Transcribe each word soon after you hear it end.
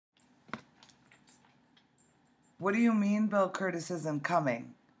What do you mean Bill Curtis isn't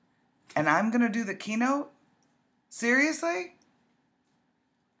coming? And I'm going to do the keynote? Seriously?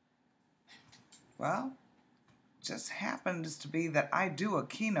 Well, just happens to be that I do a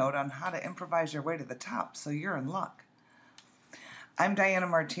keynote on how to improvise your way to the top, so you're in luck. I'm Diana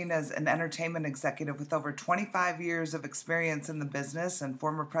Martinez, an entertainment executive with over 25 years of experience in the business and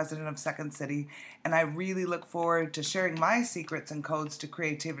former president of Second City, and I really look forward to sharing my secrets and codes to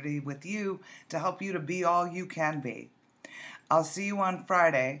creativity with you to help you to be all you can be. I'll see you on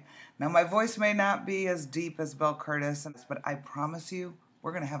Friday. Now, my voice may not be as deep as Bill Curtis, but I promise you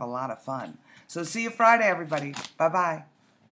we're going to have a lot of fun. So see you Friday, everybody. Bye-bye.